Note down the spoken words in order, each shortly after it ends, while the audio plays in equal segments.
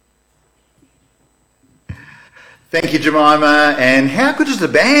Thank you, Jemima. And how good does the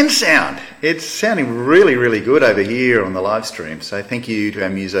band sound? It's sounding really, really good over here on the live stream. So thank you to our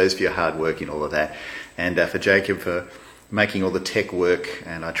musos for your hard work in all of that. And for Jacob for making all the tech work.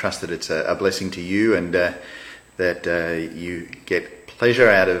 And I trust that it's a blessing to you and that you get pleasure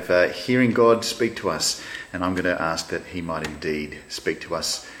out of hearing God speak to us. And I'm going to ask that he might indeed speak to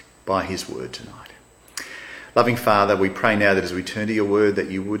us by his word tonight. Loving Father, we pray now that as we turn to your word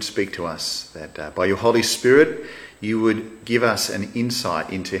that you would speak to us, that by your Holy Spirit you would give us an insight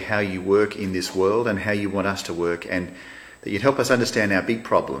into how you work in this world and how you want us to work, and that you'd help us understand our big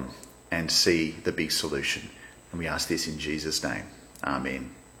problem and see the big solution. And we ask this in Jesus' name.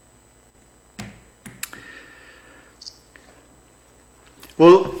 Amen.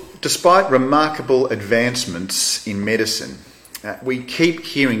 Well, despite remarkable advancements in medicine, we keep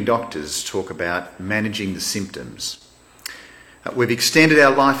hearing doctors talk about managing the symptoms. We've extended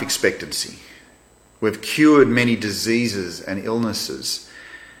our life expectancy. We've cured many diseases and illnesses.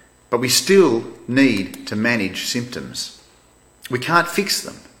 But we still need to manage symptoms. We can't fix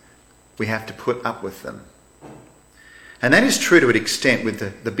them. We have to put up with them. And that is true to an extent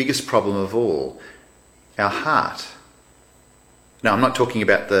with the biggest problem of all, our heart. Now, I'm not talking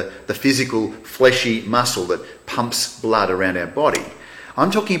about the physical, fleshy muscle that pumps blood around our body.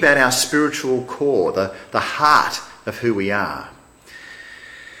 I'm talking about our spiritual core, the heart of who we are.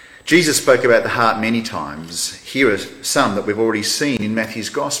 Jesus spoke about the heart many times. Here are some that we've already seen in Matthew's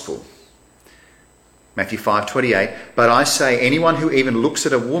Gospel. Matthew 5:28, "But I say anyone who even looks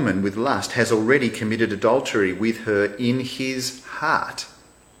at a woman with lust has already committed adultery with her in his heart."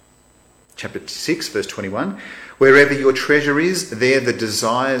 Chapter 6, verse 21, "Wherever your treasure is, there the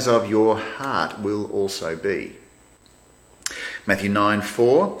desires of your heart will also be." Matthew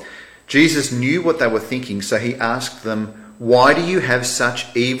 9:4, Jesus knew what they were thinking, so he asked them, "Why do you have such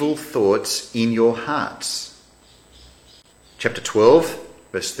evil thoughts in your hearts?" Chapter 12,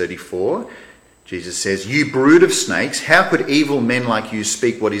 verse 34, Jesus says, "You brood of snakes, how could evil men like you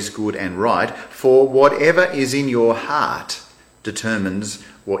speak what is good and right? For whatever is in your heart determines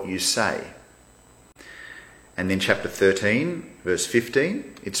what you say." And then chapter 13, verse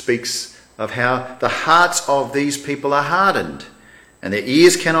 15, it speaks of how the hearts of these people are hardened, and their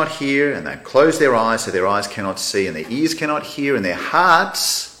ears cannot hear, and they close their eyes so their eyes cannot see, and their ears cannot hear, and their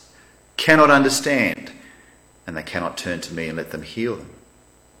hearts cannot understand, and they cannot turn to me and let them heal them.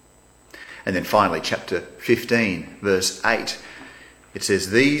 And then finally, chapter 15, verse 8, it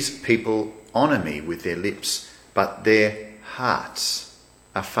says, "These people honour me with their lips, but their hearts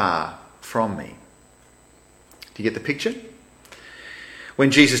are far from me." Do you get the picture?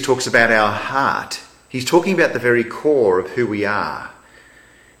 When Jesus talks about our heart, he's talking about the very core of who we are.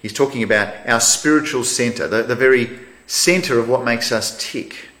 He's talking about our spiritual centre, the very centre of what makes us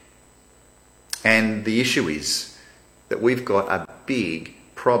tick. And the issue is that we've got a big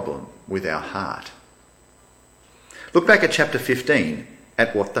problem with our heart. Look back at chapter 15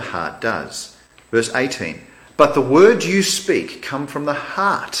 at what the heart does. Verse 18, "But the words you speak come from the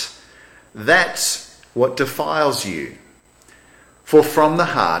heart. That's what defiles you. For from the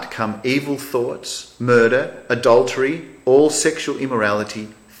heart come evil thoughts, murder, adultery, all sexual immorality,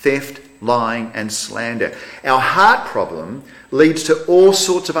 theft, lying and slander." Our heart problem leads to all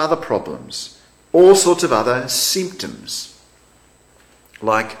sorts of other problems, all sorts of other symptoms,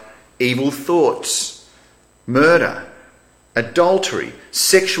 like evil thoughts, murder, adultery,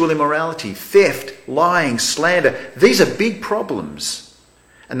 sexual immorality, theft, lying, slander. These are big problems,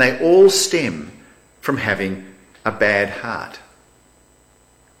 and they all stem from having a bad heart.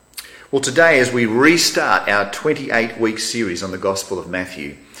 Well, today, as we restart our 28-week series on the Gospel of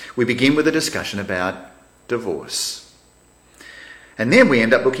Matthew, we begin with a discussion about divorce. And then we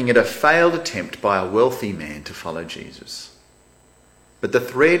end up looking at a failed attempt by a wealthy man to follow Jesus. But the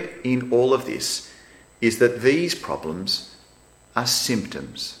thread in all of this is that these problems are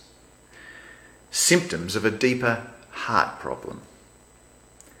symptoms. Symptoms of a deeper heart problem.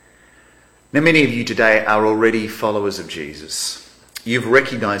 Now, many of you today are already followers of Jesus. You've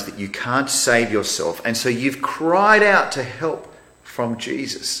recognised that you can't save yourself, and so you've cried out to help from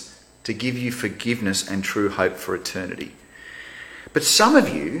Jesus to give you forgiveness and true hope for eternity. But some of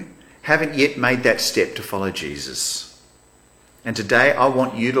you haven't yet made that step to follow Jesus. And today I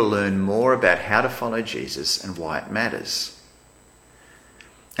want you to learn more about how to follow Jesus and why it matters.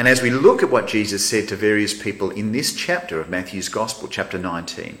 And as we look at what Jesus said to various people in this chapter of Matthew's Gospel, chapter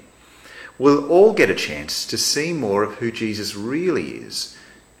 19, we'll all get a chance to see more of who Jesus really is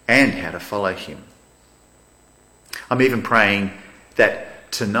and how to follow him. I'm even praying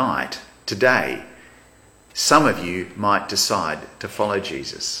that today, some of you might decide to follow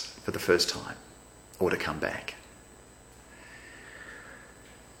Jesus for the first time or to come back.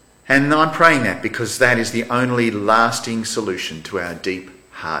 And I'm praying that because that is the only lasting solution to our deep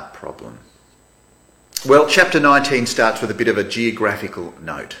heart problem. Well, chapter 19 starts with a bit of a geographical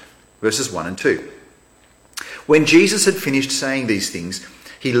note, verses 1 and 2. When Jesus had finished saying these things,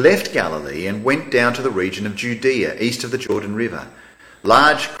 he left Galilee and went down to the region of Judea, east of the Jordan River.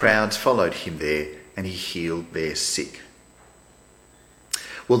 Large crowds followed him there, and he healed their sick.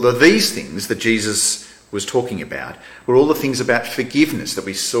 Well, these things that Jesus was talking about were all the things about forgiveness that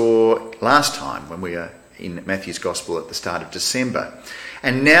we saw last time when we were in Matthew's Gospel at the start of December.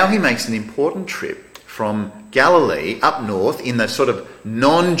 And now he makes an important trip from Galilee up north in the sort of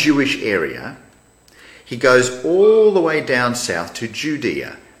non-Jewish area. He goes all the way down south to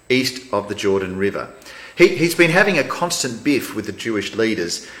Judea, east of the Jordan River. He's been having a constant biff with the Jewish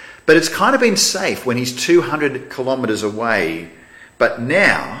leaders, but it's kind of been safe when he's 200 kilometres away. But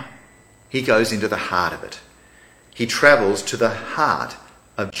now he goes into the heart of it. He travels to the heart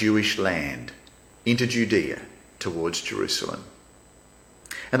of Jewish land, into Judea, towards Jerusalem.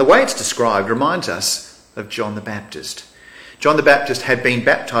 And the way it's described reminds us of John the Baptist. John the Baptist had been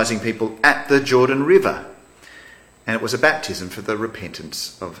baptising people at the Jordan River, and it was a baptism for the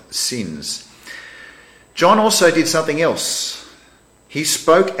repentance of sins. John also did something else. He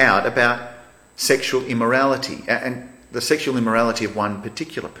spoke out about sexual immorality, and the sexual immorality of one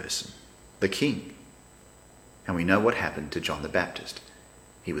particular person, the king. And we know what happened to John the Baptist.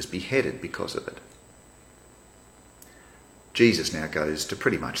 He was beheaded because of it. Jesus now goes to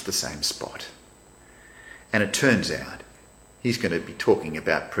pretty much the same spot. And it turns out he's going to be talking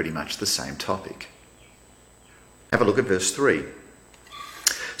about pretty much the same topic. Have a look at verse 3.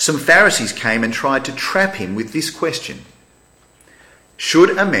 Some Pharisees came and tried to trap him with this question: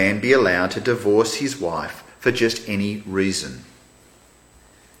 should a man be allowed to divorce his wife for just any reason?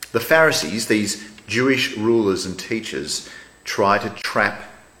 The Pharisees, these Jewish rulers and teachers, try to trap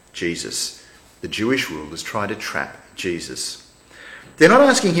Jesus. The Jewish rulers try to trap Jesus. They're not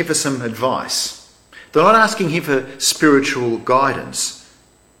asking him for some advice. They're not asking him for spiritual guidance.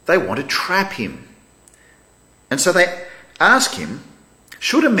 They want to trap him. And so they ask him,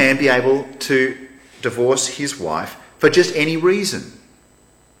 should a man be able to divorce his wife for just any reason?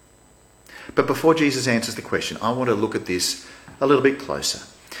 But before Jesus answers the question, I want to look at this a little bit closer.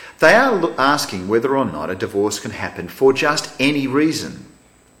 They are asking whether or not a divorce can happen for just any reason.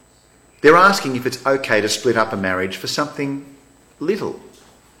 They're asking if it's okay to split up a marriage for something little,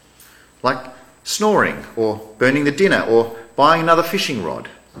 like snoring or burning the dinner or buying another fishing rod.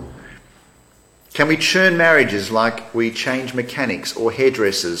 Can we churn marriages like we change mechanics or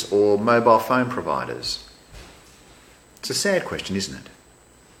hairdressers or mobile phone providers? It's a sad question, isn't it?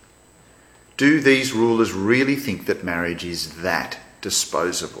 Do these rulers really think that marriage is that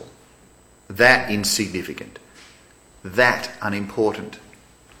disposable, that insignificant, that unimportant?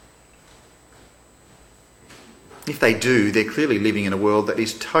 If they do, they're clearly living in a world that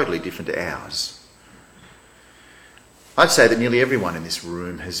is totally different to ours. I'd say that nearly everyone in this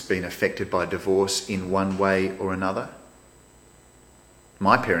room has been affected by divorce in one way or another.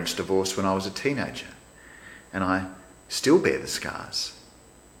 My parents divorced when I was a teenager, and I still bear the scars.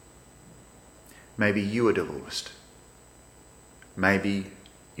 Maybe you are divorced. Maybe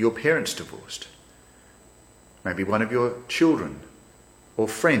your parents divorced. Maybe one of your children or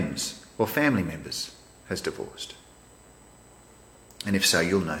friends or family members has divorced. And if so,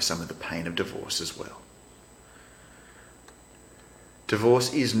 you'll know some of the pain of divorce as well.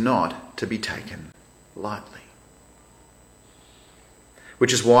 Divorce is not to be taken lightly.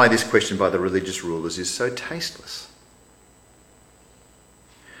 Which is why this question by the religious rulers is so tasteless.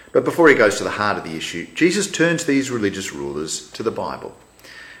 But before he goes to the heart of the issue, Jesus turns these religious rulers to the Bible.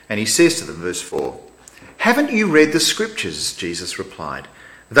 And he says to them, verse 4, "Haven't you read the scriptures?" Jesus replied.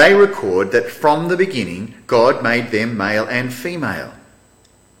 "They record that from the beginning God made them male and female."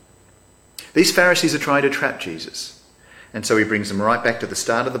 These Pharisees are trying to trap Jesus. And so he brings them right back to the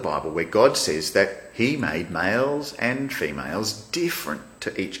start of the Bible, where God says that he made males and females different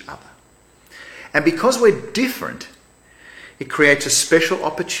to each other. And because we're different, it creates a special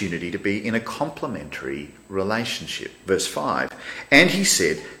opportunity to be in a complementary relationship. Verse 5, "And he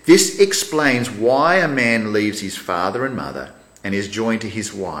said, this explains why a man leaves his father and mother and is joined to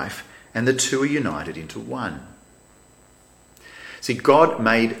his wife, and the two are united into one." See, God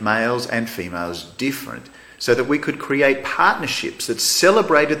made males and females different so that we could create partnerships that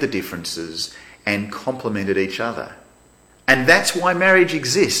celebrated the differences and complemented each other. And that's why marriage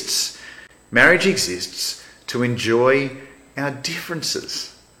exists. Marriage exists to enjoy our differences.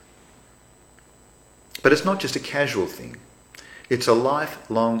 But it's not just a casual thing. It's a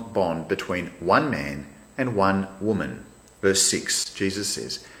lifelong bond between one man and one woman. Verse 6, Jesus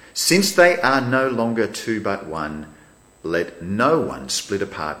says, Since they are no longer two but one, let no one split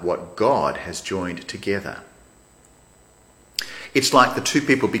apart what God has joined together. It's like the two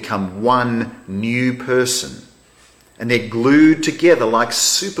people become one new person, and they're glued together like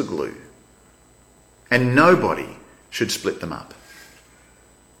super glue. And nobody should split them up.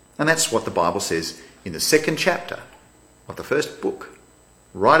 And that's what the Bible says in the 2nd chapter of the 1st book,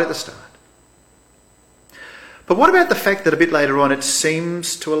 right at the start. But what about the fact that a bit later on it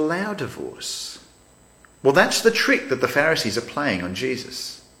seems to allow divorce? Well, that's the trick that the Pharisees are playing on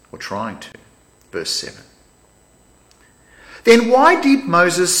Jesus, or trying to. Verse 7. Then why did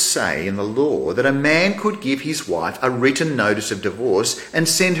Moses say in the law that a man could give his wife a written notice of divorce and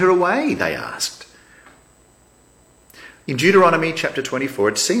send her away, they asked. In Deuteronomy chapter 24,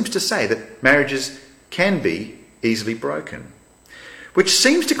 it seems to say that marriages can be easily broken, which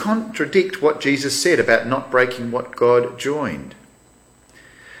seems to contradict what Jesus said about not breaking what God joined.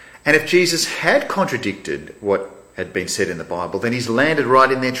 And if Jesus had contradicted what had been said in the Bible, then he's landed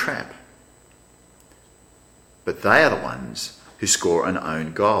right in their trap. But they are the ones who score an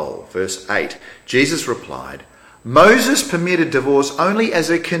own goal. Verse 8, Jesus replied, Moses permitted divorce only as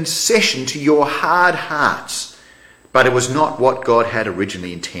a concession to your hard hearts, but it was not what God had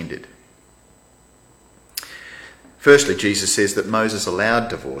originally intended. Firstly, Jesus says that Moses allowed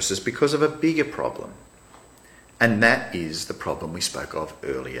divorces because of a bigger problem. And that is the problem we spoke of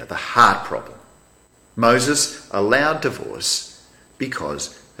earlier, the heart problem. Moses allowed divorce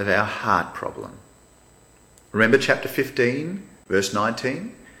because of our heart problem. Remember chapter 15, verse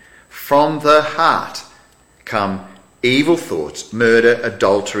 19? From the heart come evil thoughts, murder,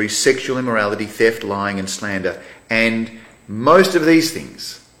 adultery, sexual immorality, theft, lying and slander. And most of these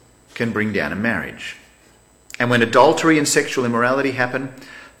things can bring down a marriage. And when adultery and sexual immorality happen,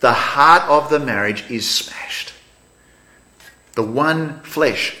 the heart of the marriage is smashed. The one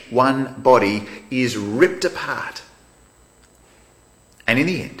flesh, one body is ripped apart. And in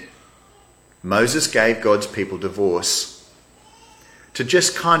the end, Moses gave God's people divorce to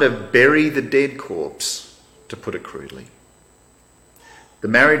just kind of bury the dead corpse, to put it crudely. The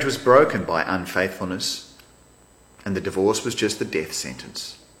marriage was broken by unfaithfulness, and the divorce was just the death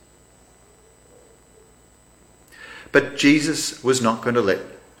sentence. But Jesus was not going to let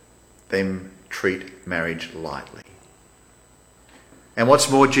them treat marriage lightly. And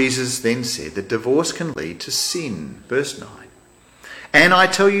what's more, Jesus then said that divorce can lead to sin. Verse 9. And I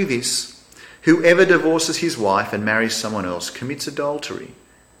tell you this, whoever divorces his wife and marries someone else commits adultery,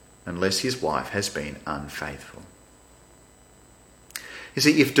 unless his wife has been unfaithful. You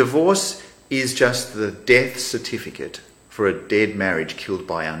see, if divorce is just the death certificate for a dead marriage killed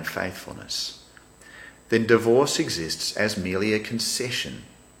by unfaithfulness, then divorce exists as merely a concession.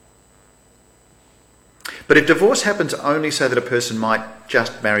 But if divorce happens only so that a person might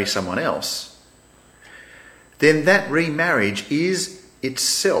just marry someone else, then that remarriage is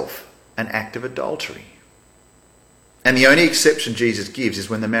itself an act of adultery. And the only exception Jesus gives is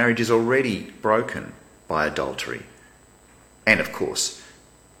when the marriage is already broken by adultery. And of course,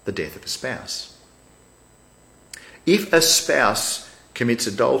 the death of a spouse. If a spouse commits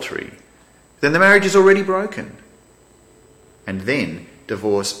adultery, then the marriage is already broken. And then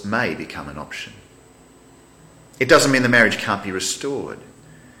divorce may become an option. It doesn't mean the marriage can't be restored.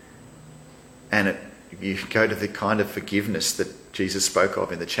 And if you go to the kind of forgiveness that Jesus spoke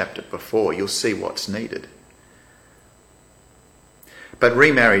of in the chapter before, you'll see what's needed. But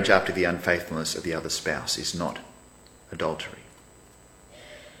remarriage after the unfaithfulness of the other spouse is not adultery.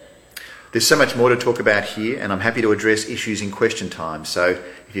 There's so much more to talk about here, and I'm happy to address issues in question time. So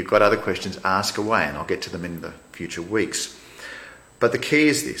if you've got other questions, ask away, and I'll get to them in the future weeks. But the key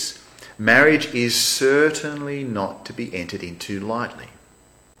is this. Marriage is certainly not to be entered into lightly.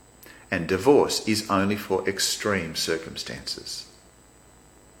 And divorce is only for extreme circumstances.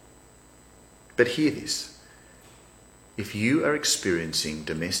 But hear this. If you are experiencing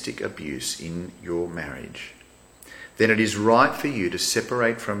domestic abuse in your marriage, then it is right for you to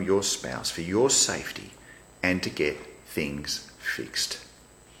separate from your spouse for your safety and to get things fixed.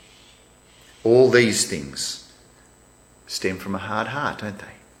 All these things stem from a hard heart, don't they?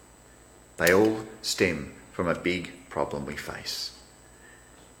 They all stem from a big problem we face.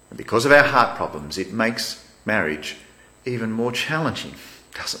 And because of our heart problems, it makes marriage even more challenging,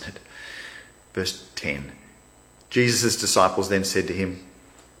 doesn't it? Verse 10. Jesus' disciples then said to him,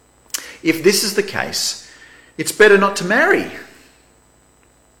 "If this is the case, it's better not to marry."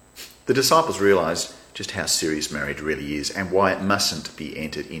 The disciples realised just how serious marriage really is and why it mustn't be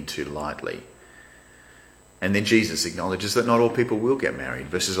entered into lightly. And then Jesus acknowledges that not all people will get married.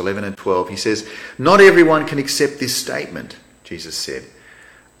 Verses 11 and 12, he says, "Not everyone can accept this statement," Jesus said.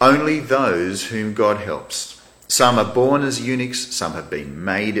 only those whom God helps. Some are born as eunuchs, some have been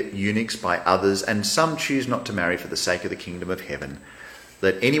made eunuchs by others, and some choose not to marry for the sake of the kingdom of heaven.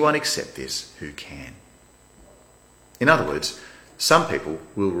 Let anyone accept this who can. In other words, some people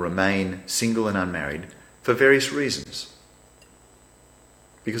will remain single and unmarried for various reasons.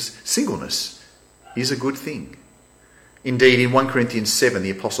 Because singleness is a good thing. Indeed, in 1 Corinthians 7,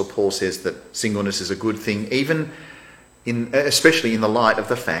 the Apostle Paul says that singleness is a good thing, especially in the light of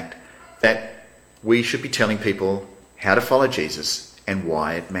the fact that we should be telling people how to follow Jesus and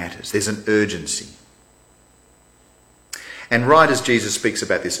why it matters. There's an urgency. And right as Jesus speaks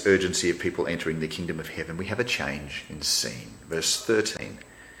about this urgency of people entering the kingdom of heaven, we have a change in scene. Verse 13.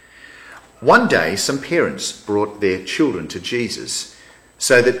 One day, some parents brought their children to Jesus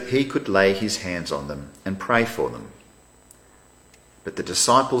so that he could lay his hands on them and pray for them. But the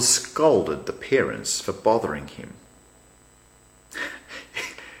disciples scolded the parents for bothering him.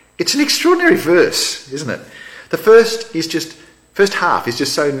 It's an extraordinary verse, isn't it? The first half is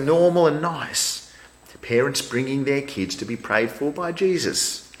just so normal and nice. Parents bringing their kids to be prayed for by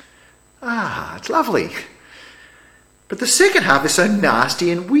Jesus. It's lovely. But the second half is so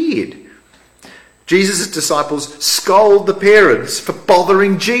nasty and weird. Jesus' disciples scold the parents for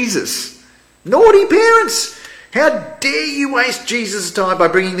bothering Jesus. Naughty parents! How dare you waste Jesus' time by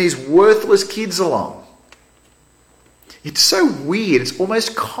bringing these worthless kids along? It's so weird, it's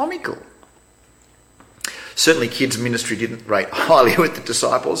almost comical. Certainly kids' ministry didn't rate highly with the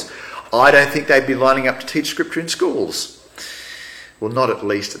disciples. I don't think they'd be lining up to teach scripture in schools. Well, not at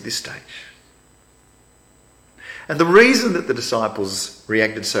least at this stage. And the reason that the disciples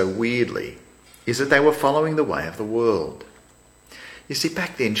reacted so weirdly is that they were following the way of the world. You see,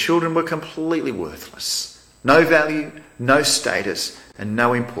 back then, children were completely worthless. No value, no status, and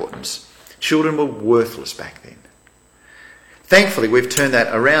no importance. Children were worthless back then. Thankfully, we've turned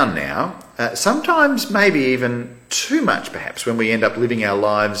that around now. Sometimes maybe even too much, perhaps, when we end up living our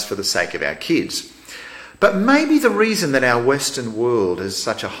lives for the sake of our kids. But maybe the reason that our Western world has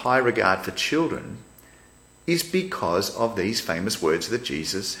such a high regard for children is because of these famous words that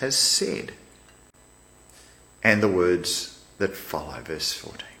Jesus has said. And the words that follow, verse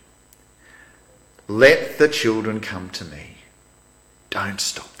 14. Let the children come to me. Don't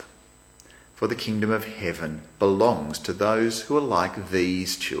stop them. For the kingdom of heaven belongs to those who are like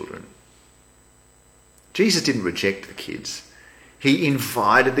these children. Jesus didn't reject the kids. He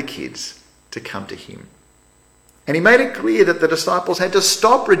invited the kids to come to him. And he made it clear that the disciples had to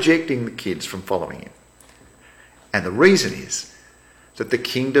stop rejecting the kids from following him. And the reason is that the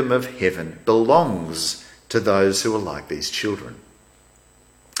kingdom of heaven belongs to those who are like these children.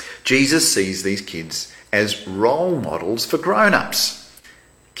 Jesus sees these kids as role models for grown-ups.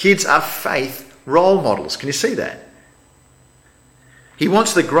 Kids are faith role models. Can you see that? He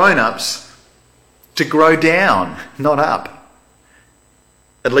wants the grown-ups to grow down, not up.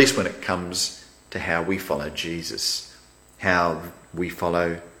 At least when it comes to how we follow Jesus, how we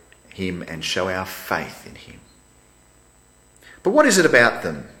follow him and show our faith in him. But what is it about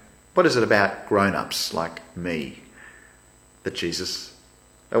them? What is it about grown-ups like me that Jesus...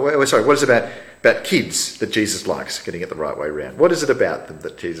 what is it about kids that Jesus likes? Getting it the right way around. What is it about them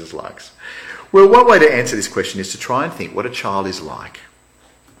that Jesus likes? Well, one way to answer this question is to try and think what a child is like.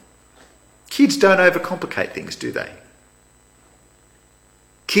 Kids don't overcomplicate things, do they?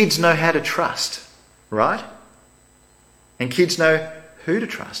 Kids know how to trust, right? And kids know who to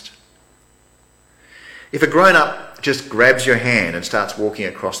trust. If a grown-up just grabs your hand and starts walking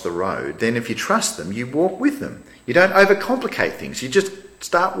across the road, then if you trust them, you walk with them. You don't overcomplicate things. You just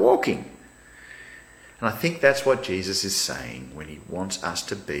start walking. And I think that's what Jesus is saying when he wants us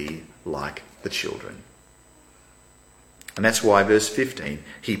to be like the children. And that's why, verse 15,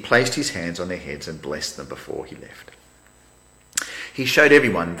 he placed his hands on their heads and blessed them before he left. He showed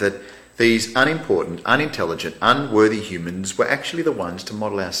everyone that these unimportant, unintelligent, unworthy humans were actually the ones to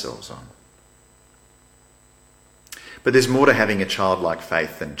model ourselves on. But there's more to having a childlike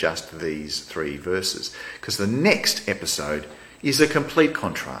faith than just these 3 verses, because the next episode is a complete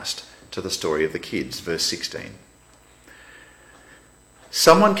contrast to the story of the kids, verse 16.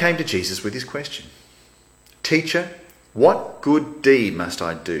 Someone came to Jesus with this question. Teacher, what good deed must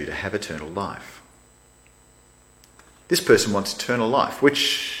I do to have eternal life? This person wants eternal life,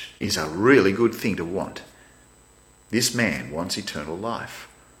 which is a really good thing to want. This man wants eternal life.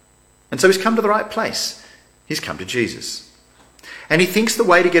 And so he's come to the right place. He's come to Jesus. And he thinks the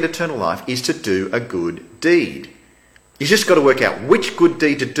way to get eternal life is to do a good deed. He's just got to work out which good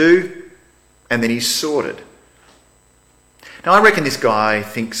deed to do, and then he's sorted. Now, I reckon this guy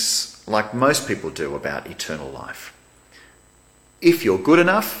thinks like most people do about eternal life. if you're good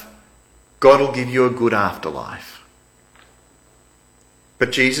enough, God will give you a good afterlife.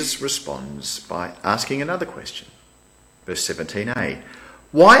 But Jesus responds by asking another question. Verse 17a.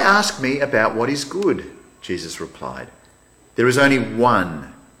 Why ask me about what is good? Jesus replied. There is only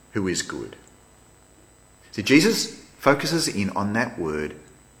one who is good. See, Jesus focuses in on that word,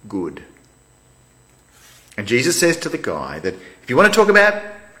 good. And Jesus says to the guy that if you want to talk about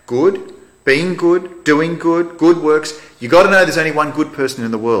good, being good, doing good, good works, you've got to know there's only one good person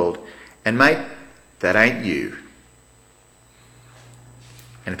in the world. And mate, that ain't you.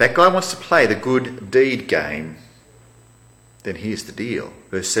 And if that guy wants to play the good deed game, then here's the deal.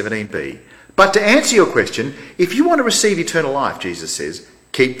 Verse 17b. But to answer your question, if you want to receive eternal life, Jesus says,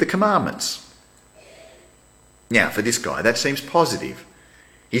 keep the commandments. Now, for this guy, that seems positive.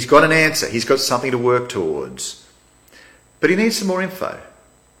 He's got an answer. He's got something to work towards. But he needs some more info.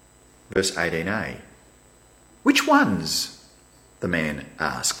 Verse 18a. Which ones? The man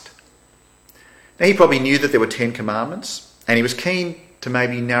asked. Now, he probably knew that there were 10 commandments, and he was keen to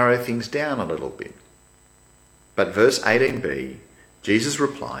maybe narrow things down a little bit. But verse 18b, Jesus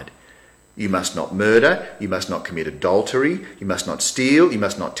replied, you must not murder, you must not commit adultery, you must not steal, you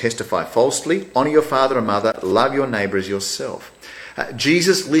must not testify falsely, honour your father and mother, love your neighbour as yourself.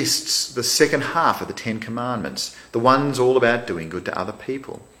 Jesus lists the second half of the 10 commandments, the ones all about doing good to other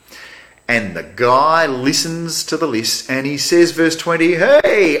people. And the guy listens to the list and he says, verse 20,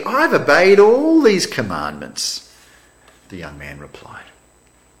 hey, I've obeyed all these commandments. The young man replied,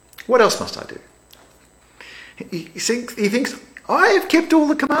 what else must I do? He thinks, I have kept all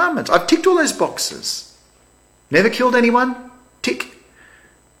the commandments. I've ticked all those boxes. Never killed anyone? Tick.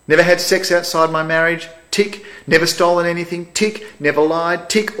 Never had sex outside my marriage? Tick. Never stolen anything? Tick. Never lied?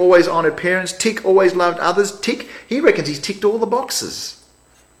 Tick. Always honoured parents? Tick. Always loved others? Tick. He reckons he's ticked all the boxes.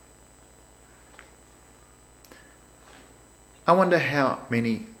 I wonder how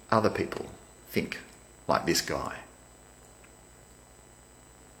many other people think like this guy.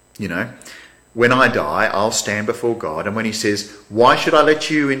 You know, when I die, I'll stand before God, and when he says, why should I let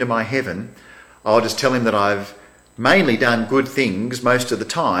you into my heaven? I'll just tell him that I've mainly done good things most of the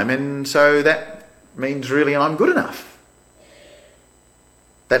time, and so that means really I'm good enough.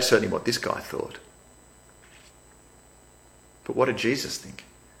 That's certainly what this guy thought. But what did Jesus think?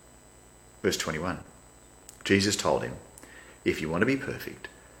 Verse 21. Jesus told him, if you want to be perfect,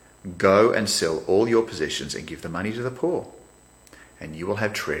 go and sell all your possessions and give the money to the poor, and you will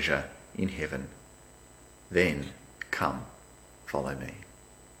have treasure in heaven. Then come, follow me.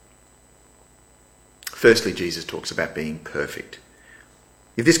 Firstly, Jesus talks about being perfect.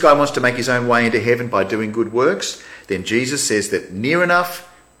 If this guy wants to make his own way into heaven by doing good works, then Jesus says that near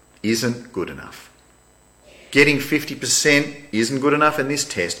enough isn't good enough. Getting 50% isn't good enough in this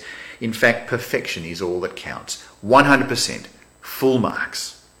test. In fact, perfection is all that counts. 100%, full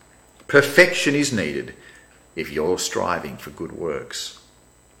marks. Perfection is needed if you're striving for good works.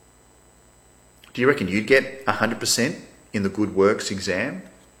 Do you reckon you'd get 100% in the good works exam?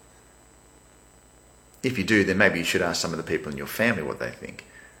 If you do, then maybe you should ask some of the people in your family what they think.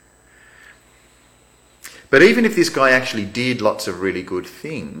 But even if this guy actually did lots of really good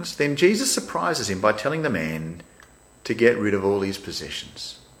things, then Jesus surprises him by telling the man to get rid of all his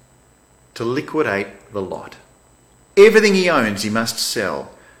possessions, to liquidate the lot. Everything he owns he must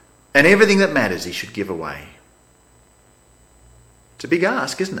sell, and everything that matters he should give away. It's a big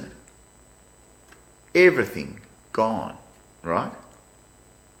ask, isn't it? Everything gone, right?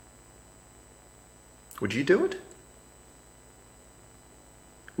 Would you do it?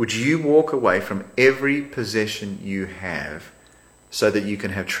 Would you walk away from every possession you have so that you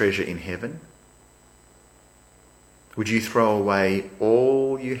can have treasure in heaven? Would you throw away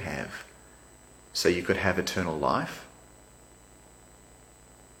all you have so you could have eternal life?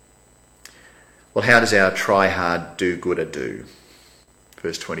 Well, how does our try hard, do gooder do?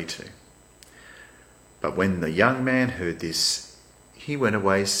 Verse 22. But when the young man heard this, he went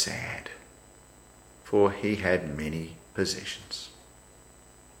away sad, for he had many possessions.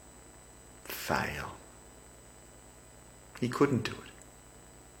 Fail. He couldn't do it.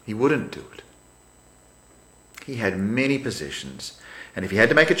 He wouldn't do it. He had many possessions, and if he had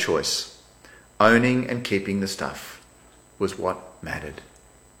to make a choice, owning and keeping the stuff was what mattered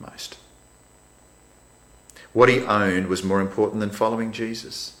most. What he owned was more important than following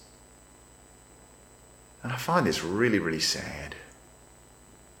Jesus. And I find this really, really sad.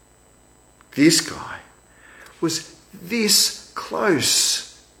 This guy was this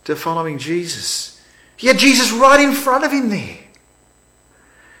close to following Jesus. He had Jesus right in front of him there.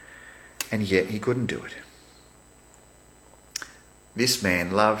 And yet he couldn't do it. This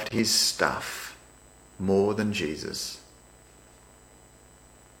man loved his stuff more than Jesus.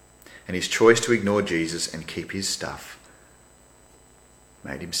 And his choice to ignore Jesus and keep his stuff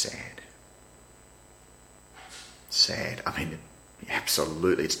made him sad. Sad. I mean,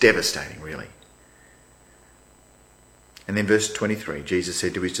 absolutely. It's devastating, really. And then verse 23, Jesus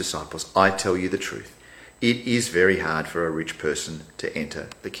said to his disciples, I tell you the truth. It is very hard for a rich person to enter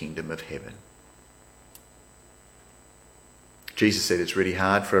the kingdom of heaven. Jesus said it's really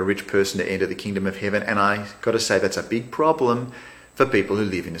hard for a rich person to enter the kingdom of heaven, and I've got to say that's a big problem for people who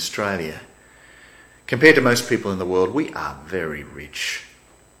live in Australia. Compared to most people in the world, we are very rich.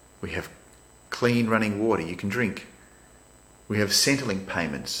 We have clean running water you can drink. We have Centrelink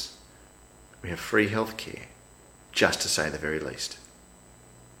payments. We have free healthcare, just to say the very least.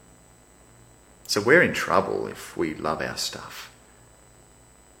 So we're in trouble if we love our stuff.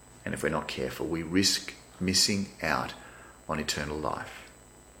 And if we're not careful, we risk missing out on eternal life.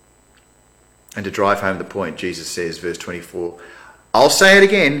 And to drive home the point, Jesus says, verse 24, I'll say it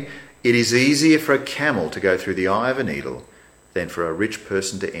again, it is easier for a camel to go through the eye of a needle than for a rich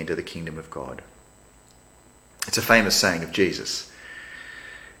person to enter the kingdom of God. It's a famous saying of Jesus.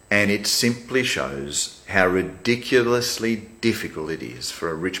 And it simply shows how ridiculously difficult it is for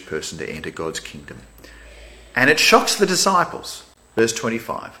a rich person to enter God's kingdom. And it shocks the disciples. Verse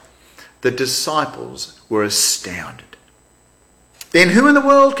 25. The disciples were astounded. Then who in the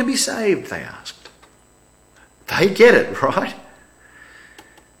world can be saved? They asked. They get it, right?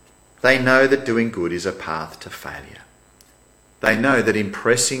 They know that doing good is a path to failure. They know that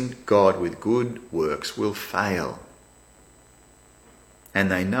impressing God with good works will fail.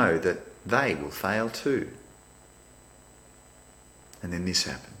 And they know that they will fail too. And then this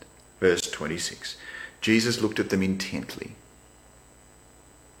happened. Verse 26. Jesus looked at them intently.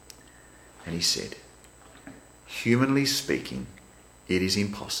 And he said, humanly speaking, it is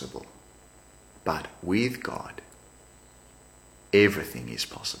impossible. But with God, everything is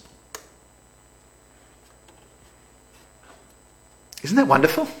possible. Isn't that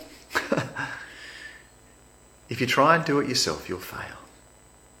wonderful? If you try and do it yourself, you'll fail.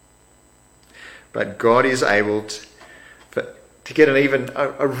 But God is able to get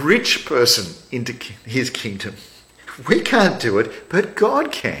a rich person into his kingdom. We can't do it, but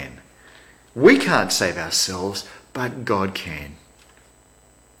God can. We can't save ourselves, but God can.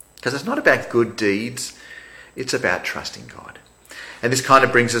 Because it's not about good deeds, it's about trusting God. And this kind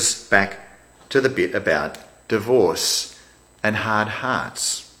of brings us back to the bit about divorce and hard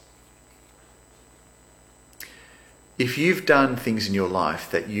hearts. If you've done things in your life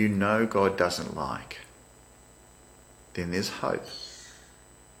that you know God doesn't like, then there's hope.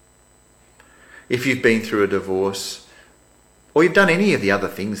 If you've been through a divorce, or you've done any of the other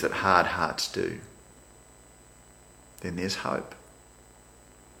things that hard hearts do, then there's hope.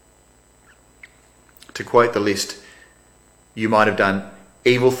 To quote the list, you might have done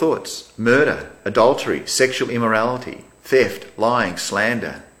evil thoughts, murder, adultery, sexual immorality, theft, lying,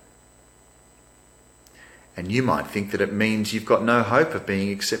 slander. And you might think that it means you've got no hope of being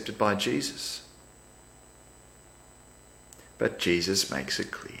accepted by Jesus. But Jesus makes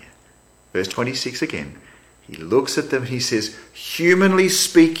it clear. Verse 26 again. He looks at them and he says, humanly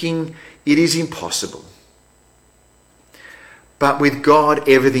speaking, it is impossible. But with God,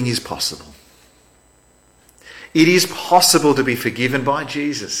 everything is possible. It is possible to be forgiven by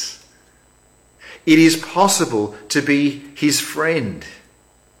Jesus. It is possible to be his friend.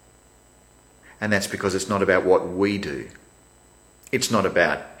 And that's because it's not about what we do. It's not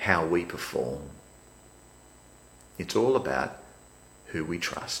about how we perform. It's all about who we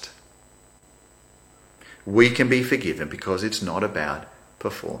trust. We can be forgiven because it's not about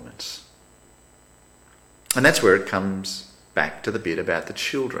performance. And that's where it comes back to the bit about the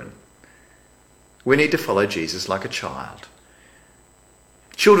children. We need to follow Jesus like a child.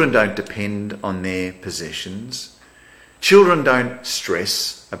 Children don't depend on their possessions. Children don't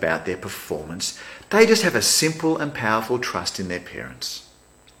stress about their performance. They just have a simple and powerful trust in their parents.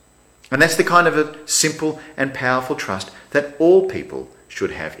 And that's the kind of a simple and powerful trust that all people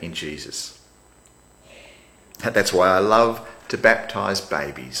should have in Jesus. That's why I love to baptise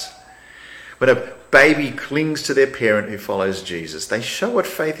babies. When a baby clings to their parent who follows Jesus, they show what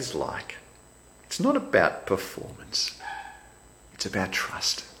faith is like. It's not about performance. It's about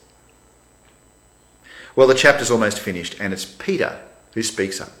trust. Well, the chapter's almost finished, and it's Peter who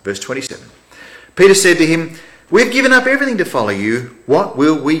speaks up. Verse 27. Peter said to him, we've given up everything to follow you. What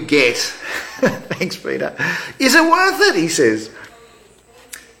will we get? Thanks, Peter. Is it worth it? He says.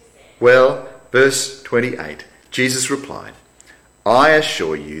 Well, verse 28. Jesus replied, I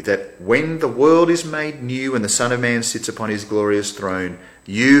assure you that when the world is made new and the Son of Man sits upon his glorious throne,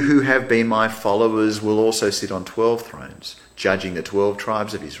 you who have been my followers will also sit on 12 thrones, judging the 12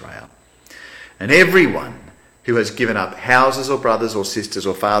 tribes of Israel. And everyone who has given up houses or brothers or sisters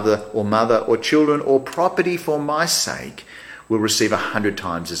or father or mother or children or property for my sake will receive 100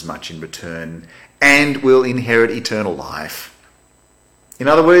 times as much in return and will inherit eternal life. In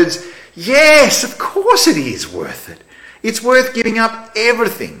other words, yes, of course it is worth it. It's worth giving up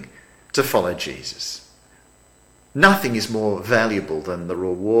everything to follow Jesus. Nothing is more valuable than the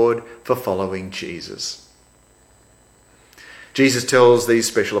reward for following Jesus. Jesus tells these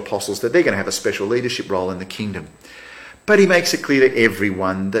special apostles that they're going to have a special leadership role in the kingdom. But he makes it clear to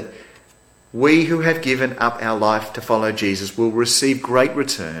everyone that we who have given up our life to follow Jesus will receive great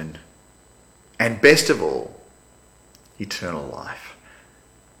return. And best of all, eternal life.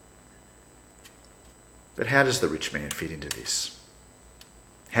 But how does the rich man fit into this?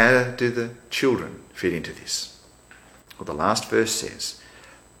 How do the children fit into this? Well, the last verse says,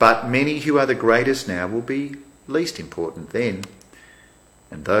 "But many who are the greatest now will be least important then,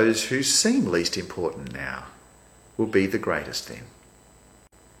 and those who seem least important now will be the greatest then."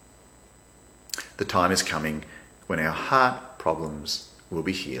 The time is coming when our heart problems will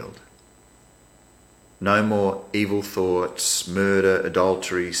be healed. No more evil thoughts, murder,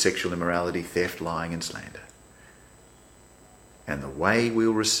 adultery, sexual immorality, theft, lying and slander. And the way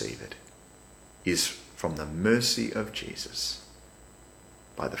we'll receive it is from the mercy of Jesus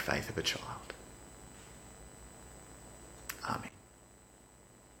by the faith of a child.